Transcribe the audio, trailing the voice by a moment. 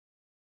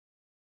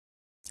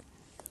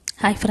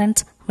Hi friends,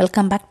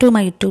 welcome back to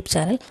my YouTube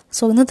channel.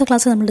 So ഇന്നത്തെ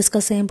ക്ലാസ്സിൽ നമ്മൾ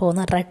ഡിസ്കസ് ചെയ്യാൻ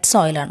പോകുന്ന റെഡ്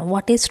സോയിൽ ആണ്.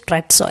 What is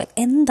red soil?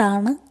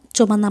 എന്താണ്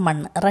ചുമന്ന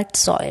മണ്ണ്?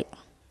 Red soil.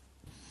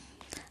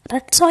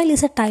 Red soil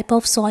is a type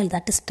of soil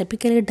that is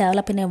typically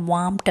developed in a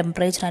warm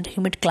temperature and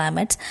humid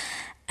climates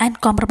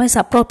and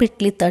comprises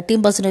approximately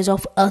 13%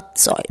 of earth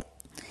soil.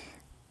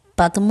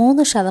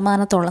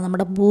 13%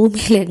 നമ്മുടെ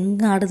ഭൂമിയിൽ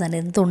എങ്ങാട് തന്നെ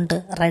എന്തുണ്ട്?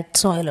 Red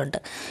സോയിലുണ്ട്.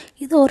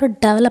 ഇത്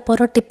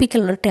ഓരോ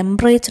typical ഒരു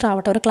ടെമ്പറേച്ചർ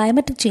ആവട്ടെ, ഒരു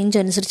ക്ലൈമറ്റിക് ചേഞ്ച്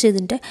അനുസരിച്ച്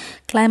ഇതിൻ്റെ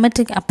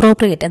ക്ലൈമറ്റിക്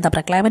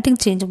അപ്രോപ്രിയേറ്റ് ക്ലൈമറ്റിക്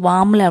ചേഞ്ച്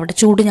വാമിലാവട്ടെ,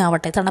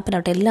 ചൂടിനാവട്ടെ,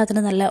 തണുപ്പിനാവട്ടെ,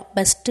 എല്ലാത്തിനും നല്ല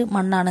ബെസ്റ്റ്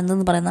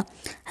മണ്ണാണെന്ന് പറയുന്ന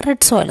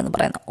റെഡ് സോയിൽ എന്ന്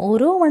പറയുന്നത്.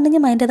 ഓരോ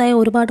മണ്ണിനും അതിൻ്റെതായ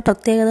ഒരുപാട്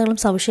പ്രത്യേകതകളും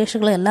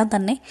സവിശേഷതകളും എല്ലാം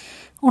തന്നെ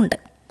ഉണ്ട്.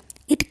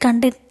 It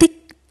contain thick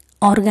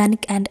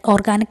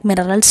organic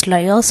minerals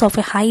layers of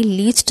a high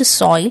leached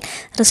soil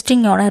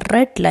resting on a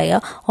red layer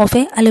of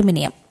a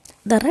aluminium.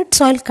 The red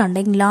soil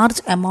contains large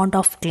amount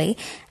of clay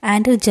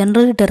and is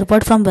generally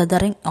derived from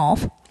weathering of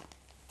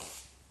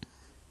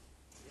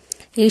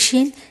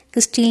Asian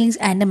crystallines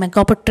and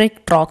megapotric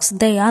rocks.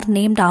 They are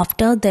named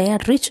after their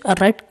rich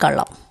red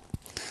color.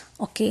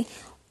 Okay.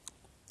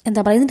 എന്താ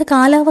പറയുക, ഇതിൻ്റെ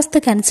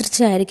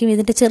കാലാവസ്ഥയ്ക്കനുസരിച്ചായിരിക്കും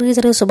ഇതിൻ്റെ ചെറിയ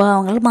ചെറിയ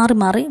സ്വഭാവങ്ങൾ മാറി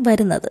മാറി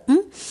വരുന്നത്.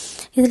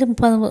 ഇതിൽ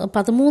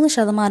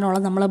 13%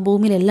 നമ്മളെ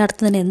ഭൂമിയിൽ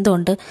എല്ലായിടത്തും തന്നെ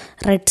എന്തുണ്ട്?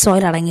 റെഡ്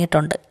സോയിൽ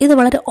അടങ്ങിയിട്ടുണ്ട്. ഇത്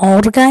വളരെ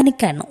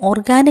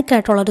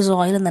ഓർഗാനിക്കായിട്ടുള്ളൊരു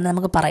സോയിൽ തന്നെ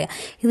നമുക്ക് പറയാം.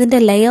 ഇതിൻ്റെ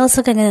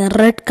ലെയേഴ്സൊക്കെ എങ്ങനെ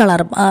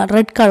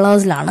റെഡ്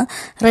കളേഴ്സിലാണ്,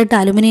 റെഡ്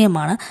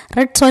അലുമിനിയമാണ്.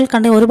 റെഡ് സോയിൽ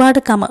കണ്ട ഒരുപാട്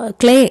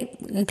ക്ലേ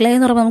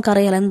എന്ന് പറയുമ്പോൾ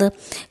നമുക്കറിയാലോ എന്ത്,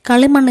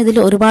 കളിമണ്ണ് ഇതിൽ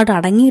ഒരുപാട്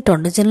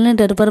അടങ്ങിയിട്ടുണ്ട്. Generally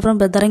ഡെറിവേറ്റഡ് from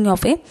weathering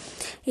of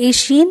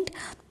Asian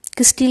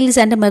crystals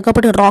and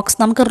മെഗാപോട്ടിക് rocks.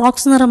 നമുക്ക്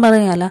റോക്സ് എന്ന്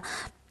പറയാമല്ല,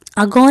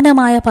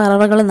 അഗോനമായ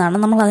പറവകളിൽ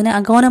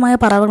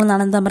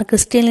നിന്നാണ് എന്താ പറയുക,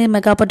 ക്രിസ്റ്റലൈൻ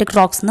മെഗാപോട്ടിക്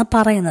റോക്സ് എന്ന്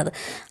പറയുന്നത്.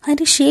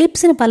 അതിൻ്റെ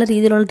ഷേപ്സിന് പല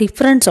രീതിയിലുള്ള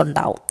ഡിഫറൻസ്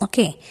ഉണ്ടാവും.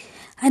 Okay,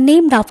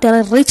 named after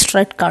A rich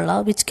red colour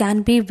which can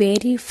be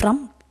vary from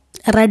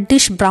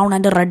reddish brown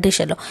and reddish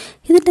yellow.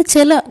 ഇതിൻ്റെ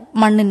ചില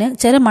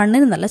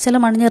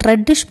മണ്ണിന്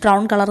റെഡിഷ്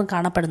ബ്രൗൺ കളർ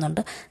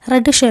കാണപ്പെടുന്നുണ്ട്,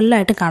 റെഡിഷ് യെല്ലോ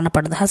ആയിട്ട്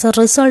കാണപ്പെടുന്നത്. As A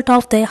result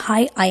of the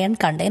high iron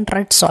contain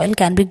red soil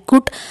can be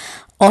good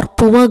or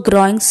poor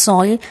growing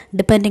soil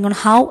depending on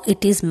how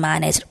it is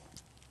managed.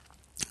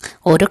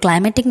 ഓരോ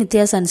climatic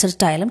വ്യത്യാസം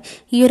അനുസരിച്ചായാലും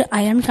ഈ ഒരു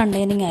അയൺ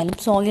കണ്ടെയ്നിങ് ആയാലും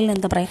സോയിലിന്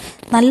എന്താ പറയുക,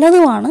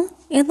 നല്ലതുമാണ്.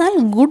 എന്നാൽ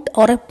good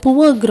or A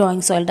poor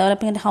growing soil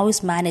developing and how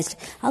is managed.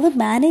 അത്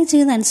manage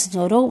ചെയ്യുന്നതനുസരിച്ച്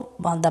ഓരോ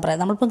എന്താ പറയുക,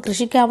 നമ്മളിപ്പം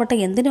കൃഷിക്കാവട്ടെ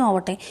എന്തിനും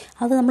ആവട്ടെ,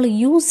 അത് നമ്മൾ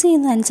യൂസ്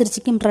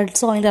ചെയ്യുന്നതനുസരിച്ചിരിക്കും റെഡ്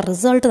സോയിലിൻ്റെ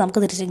റിസൾട്ട്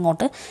നമുക്ക്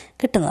തിരിച്ചിങ്ങോട്ട്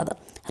കിട്ടുന്നത്.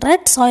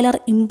 Red soil are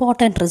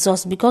important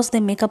resource because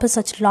they make up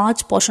such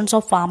large portions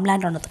of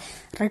farmland on earth.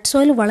 Red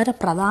soil വളരെ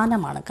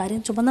പ്രധാനമാണ്.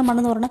 കാര്യം ചുവന്ന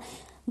മണ്ണെന്ന് പറഞ്ഞാൽ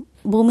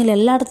ഭൂമിയിൽ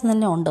എല്ലായിടത്തും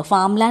തന്നെ ഉണ്ട്.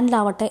 ഫാം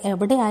ലാൻഡിലാവട്ടെ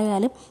എവിടെ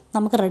ആയാലും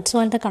നമുക്ക് റെഡ്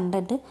സോയിലിൻ്റെ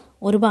കണ്ടൻറ്റ്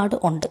ഒരുപാട്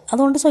ഉണ്ട്.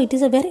 അതുകൊണ്ട് it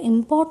is A very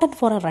important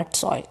for A red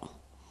soil.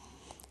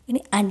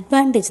 ഇനി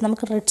അഡ്വാൻറ്റേജ്,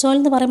 നമുക്ക് റെഡ് സോയിൽ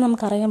എന്ന് പറയുമ്പോൾ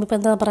നമുക്കറിയാം, ഇപ്പോൾ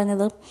എന്താ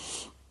പറഞ്ഞത്,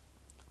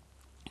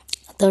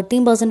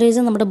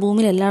 13% നമ്മുടെ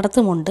ഭൂമിയിൽ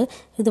എല്ലായിടത്തും ഉണ്ട്.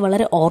 ഇത്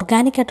വളരെ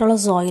ഓർഗാനിക് ആയിട്ടുള്ള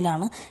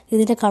സോയിലാണ്.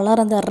 ഇതിൻ്റെ കളർ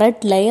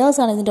റെഡ്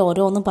ലെയേഴ്സാണ് ഇതിൻ്റെ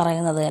ഓരോന്നും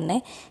പറയുന്നത് തന്നെ.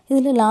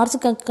 ഇതിൽ ലാർജ്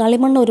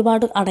കളിമണ്ണ്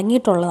ഒരുപാട്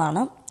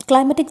അടങ്ങിയിട്ടുള്ളതാണ്.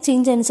 ക്ലൈമറ്റിക്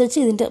ചേഞ്ച് അനുസരിച്ച്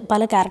ഇതിൻ്റെ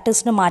പല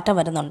ക്യാരക്ടേഴ്സിന് മാറ്റം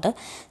വരുന്നുണ്ട്.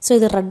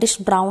 ഇത് റെഡിഷ്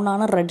ബ്രൗൺ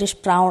ആണ്, റെഡിഷ്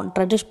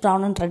ബ്രൗൺ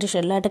ആൻഡ് റെഡിഷ്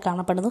എല്ലാം ആയിട്ട്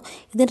കാണപ്പെടുന്നു.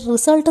 ഇതിൻ്റെ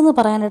റിസൾട്ട് എന്ന്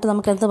പറയാനായിട്ട്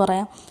നമുക്ക് എന്ത്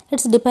പറയാം,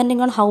 it's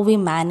depending on how we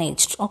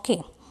managed. Okay,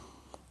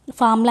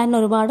 farm ലാൻഡിന്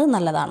ഒരുപാട്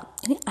നല്ലതാണ്.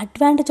 ഇനി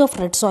അഡ്വാൻറ്റേജ് ഓഫ്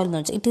റെഡ് സോയിൽ എന്ന്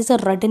വെച്ചാൽ it is A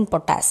red in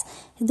പൊട്ടാസ്.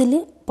 ഇതിൽ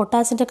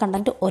പൊട്ടാസിൻ്റെ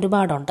കണ്ടൻറ്റ്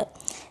ഒരുപാടുണ്ട്.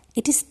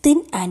 It is thin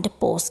and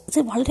pose. ഇത്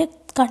വളരെ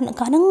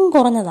കനം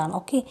കുറഞ്ഞതാണ്.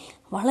 ഓക്കെ,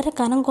 വളരെ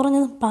കനം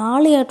കുറഞ്ഞത്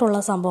പാളിയായിട്ടുള്ള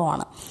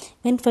സംഭവമാണ്.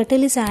 When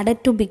fertile is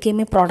added to become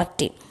A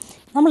productive.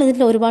 നമ്മൾ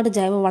ഇതിൽ ഒരുപാട്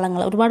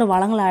ഒരുപാട്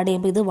വളങ്ങൾ ആഡ്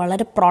ചെയ്യുമ്പോൾ ഇത്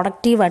വളരെ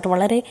പ്രൊഡക്റ്റീവായിട്ട്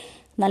വളരെ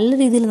നല്ല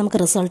രീതിയിൽ നമുക്ക്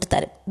റിസൾട്ട്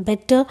തരും.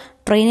 ബെറ്റർ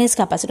ഡ്രെയിനേജ്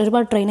കപ്പാസിറ്റി,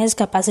 ഒരുപാട് ഡ്രെയിനേജ്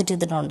കപ്പാസിറ്റി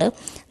ഇതിനുണ്ട്.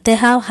 They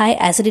have high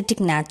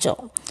ആസിഡിറ്റിക് nature.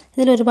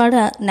 ഇതിൽ ഒരുപാട്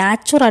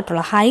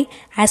നാച്ചുറായിട്ടുള്ള ഹൈ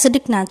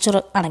ആസിഡിക് നാച്ചർ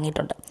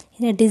അടങ്ങിയിട്ടുണ്ട്.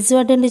 ഇനി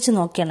ഡിസ്അഡ്വാൻറ്റേജ്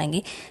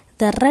നോക്കുകയാണെങ്കിൽ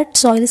ദ റെഡ്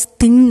സോയിൽ ഇസ്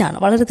തിന്നാണ്,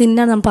 വളരെ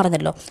തിന്നാണ് നമ്മൾ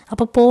പറഞ്ഞല്ലോ.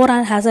 അപ്പോൾ പോർ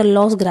and has A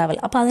loss gravel.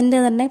 അപ്പോൾ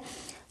അതിൻ്റെ തന്നെ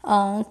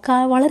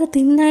വളരെ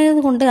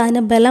തിന്നായത് കൊണ്ട്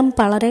അതിൻ്റെ ബലം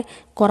വളരെ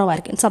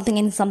കുറവായിരിക്കും. സംതിങ്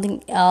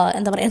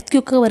എന്താ പറയുക,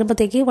 എർത്ത്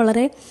വരുമ്പോഴത്തേക്ക്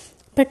വളരെ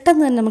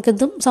പെട്ടെന്ന് തന്നെ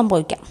നമുക്കിതും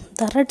സംഭവിക്കാം.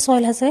 The red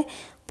soil has A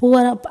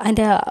poor,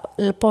 അതിൻ്റെ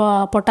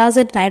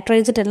പൊട്ടാസ്യറ്റ്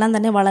നൈട്രേറ്റ് എല്ലാം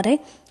തന്നെ വളരെ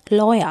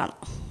ലോ ആണ്.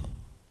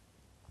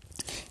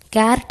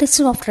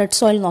 ക്യാരക്ടറിസ്റ്റിക്സ് ഓഫ് റെഡ്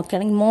സോയിൽ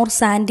നോക്കുകയാണെങ്കിൽ more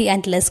Sandy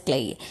and less clay.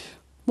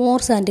 More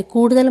Sandy,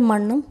 കൂടുതൽ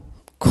മണ്ണും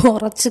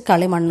കുറച്ച്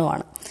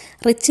കളിമണ്ണുമാണ്.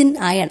 റിച്ച് ഇൻ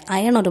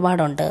അയൺ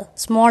ഒരുപാടുണ്ട്.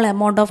 സ്മോൾ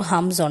എമൗണ്ട് ഓഫ്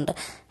ഹംസ് ഉണ്ട്.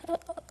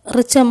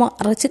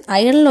 റിച്ച്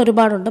അയണിൽ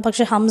ഒരുപാടുണ്ട്,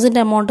 പക്ഷേ ഹംസിൻ്റെ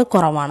എമൗണ്ട്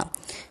കുറവാണ്.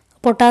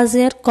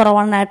 പൊട്ടാസ്യം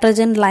കുറവാണ്,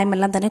 നൈട്രജൻ ലൈം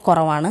എല്ലാം തന്നെ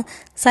കുറവാണ്.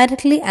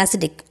 സൈലൻ്റ്ലി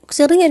ആസിഡിക്,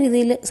 ചെറിയ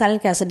രീതിയിൽ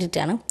സൈലൻ്റ്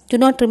ആസിഡിറ്റിയാണ്. ഡു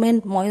നോട്ട് റിമെയിൻ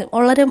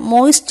വളരെ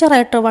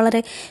മോയ്സ്ചറായിട്ട്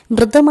വളരെ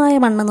മൃദുമായ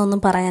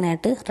മണ്ണെന്നൊന്നും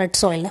പറയാനായിട്ട് റെഡ്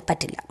സോയിലിന്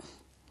പറ്റില്ല.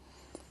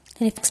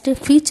 Next,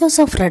 features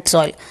of red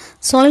soil.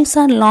 Soils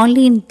are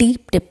lonely in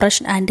deep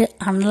depression and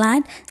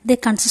unlined. They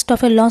consist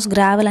of a loose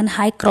gravel and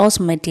high cross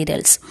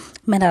materials.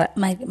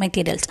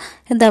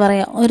 എന്താ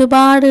പറയുക,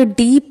 ഒരുപാട്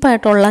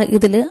ഡീപ്പായിട്ടുള്ള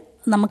ഇതിൽ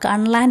നമുക്ക്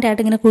അൺലാൻഡ്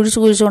ആയിട്ട് ഇങ്ങനെ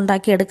കുഴിച്ച്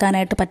ഉണ്ടാക്കി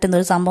എടുക്കാനായിട്ട് പറ്റുന്ന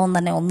ഒരു സംഭവം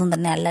തന്നെ ഒന്നും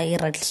തന്നെ അല്ല ഈ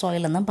റെഡ്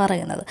സോയിൽ എന്ന്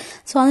പറയുന്നത്.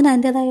 സോ അതിന്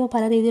അതിൻ്റേതായ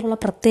പല രീതിയിലുള്ള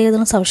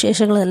പ്രത്യേകതകളും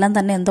സവിശേഷതകളും എല്ലാം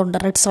തന്നെ എന്തുണ്ട്,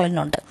 റെഡ്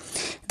സോയിലിനുണ്ട്.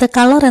 ദ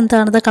കളർ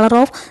എന്താണ്? The colour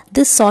of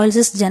this soils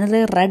is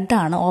generally red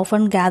ആണ്,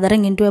 often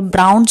gathering in to A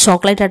brown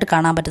chocolate ആയിട്ട്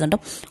കാണാൻ പറ്റുന്നുണ്ട്.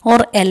 Or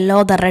yellow.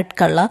 The red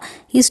colour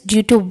is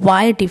due to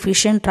white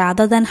ഡിഫിഷ്യൻ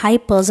rather than high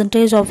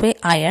percentage of A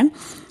iron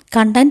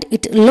content.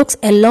 It looks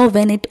yellow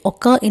when it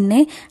occur in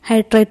a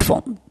hydrate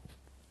form.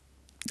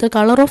 The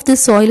color of this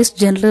soil is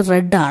generally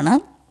red ആണ്.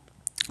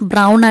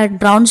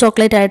 Brown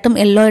chocolate ആയിട്ടും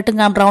yellow ആയിട്ടും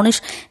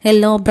brownish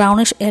yellow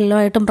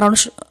ആയിട്ടും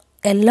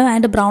yellow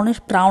and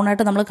brown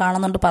ആയിട്ട് നമ്മൾ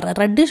കാണുന്നുണ്ട്. പറഞ്ഞു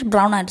reddish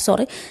brown and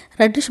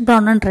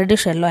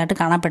reddish yellow ആയിട്ട്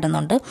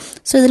കാണപ്പെടുന്നുണ്ട്.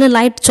 സോ ഇതിൽ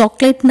ലൈറ്റ്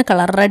ചോക്ലേറ്റിൻ്റെ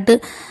കളർ റെഡ്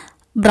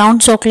ബ്രൗൺ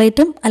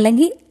ചോക്ലേറ്റും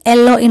അല്ലെങ്കിൽ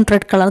യെല്ലോ ഇൻ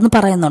റെഡ് കളർ എന്ന്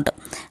പറയുന്നുണ്ട്.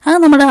 അത്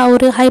നമ്മുടെ ആ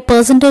ഒരു ഹൈ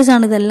പെർസെൻറ്റേജ്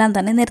ആണ് ഇതെല്ലാം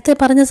തന്നെ. നേരത്തെ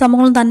പറഞ്ഞ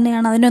സംഭവങ്ങൾ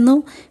തന്നെയാണ്, അതിനൊന്നും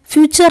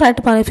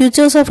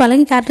ഫ്യൂച്ചേഴ്സ് ഓഫ്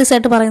അല്ലെങ്കിൽ കാറ്റഗറീസ്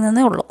ആയിട്ട്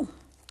പറയുന്നതേ ഉള്ളൂ.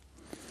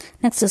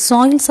 Next,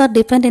 soils R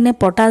depend in A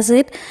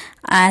potassium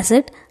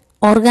acid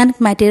organic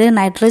material,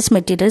 nitrous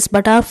materials,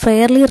 but are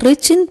fairly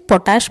rich in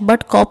potash, but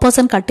coppers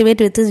and cultivate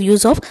with the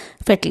use of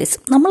fertilizers.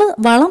 നമ്മൾ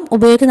വളം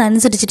ഉപയോഗിക്കുന്ന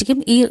അനുസരിച്ചിരിക്കും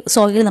ഈ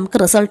സോയിൽ നമുക്ക്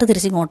റിസൾട്ട്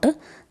തിരിച്ചിങ്ങോട്ട്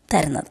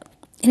തരുന്നത്.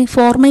 ഇനി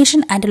formation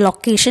and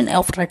location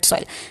of red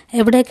soil.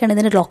 എവിടെയൊക്കെയാണ്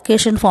ഇതിൻ്റെ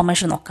ലൊക്കേഷൻ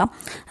ഫോർമേഷൻ നോക്കാം.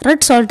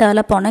 Red soil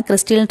develop on A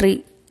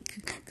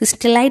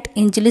ക്രിസ്റ്റലൈറ്റ്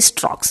ഇഞ്ചിലിസ്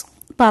rocks.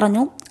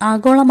 പറഞ്ഞു,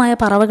 ആഗോളമായ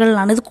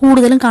പറവകളിലാണ് ഇത്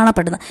കൂടുതലും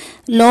കാണപ്പെടുന്നത്.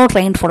 ലോ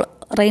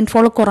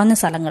റെയിൻഫോൾ കുറഞ്ഞ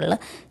സ്ഥലങ്ങളിൽ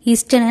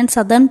eastern and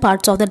southern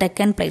parts of the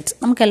Deccan plates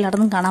നമുക്ക്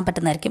എല്ലായിടത്തും കാണാൻ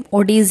പറ്റുന്നതായിരിക്കും.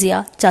 ഒഡീസിയ,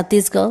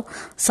 Chhattisgarh,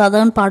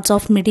 southern parts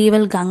of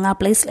medieval Ganga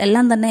place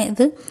എല്ലാം തന്നെ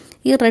ഇത്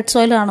ഈ റെഡ്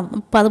സോയിലാണ്.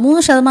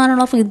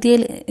 13% ഓഫ്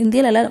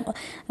ഇന്ത്യയിലല്ല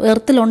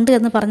എർത്തിലുണ്ട്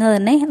എന്ന് പറഞ്ഞത്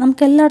തന്നെ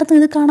നമുക്ക് എല്ലായിടത്തും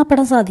ഇത്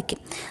കാണപ്പെടാൻ സാധിക്കും.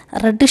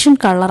 റെഡിഷ്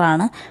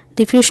കളറാണ്.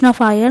 Diffusion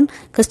of iron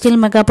crystal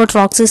മെഗാപോട്ട്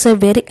rocks is A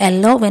very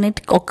yellow when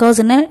it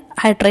occurs in A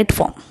hydrate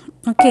form.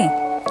 Okay.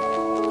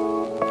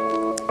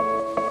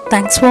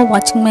 Thanks for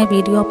watching my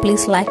video.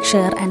 Please like,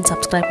 share and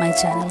subscribe my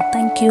channel.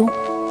 Thank you.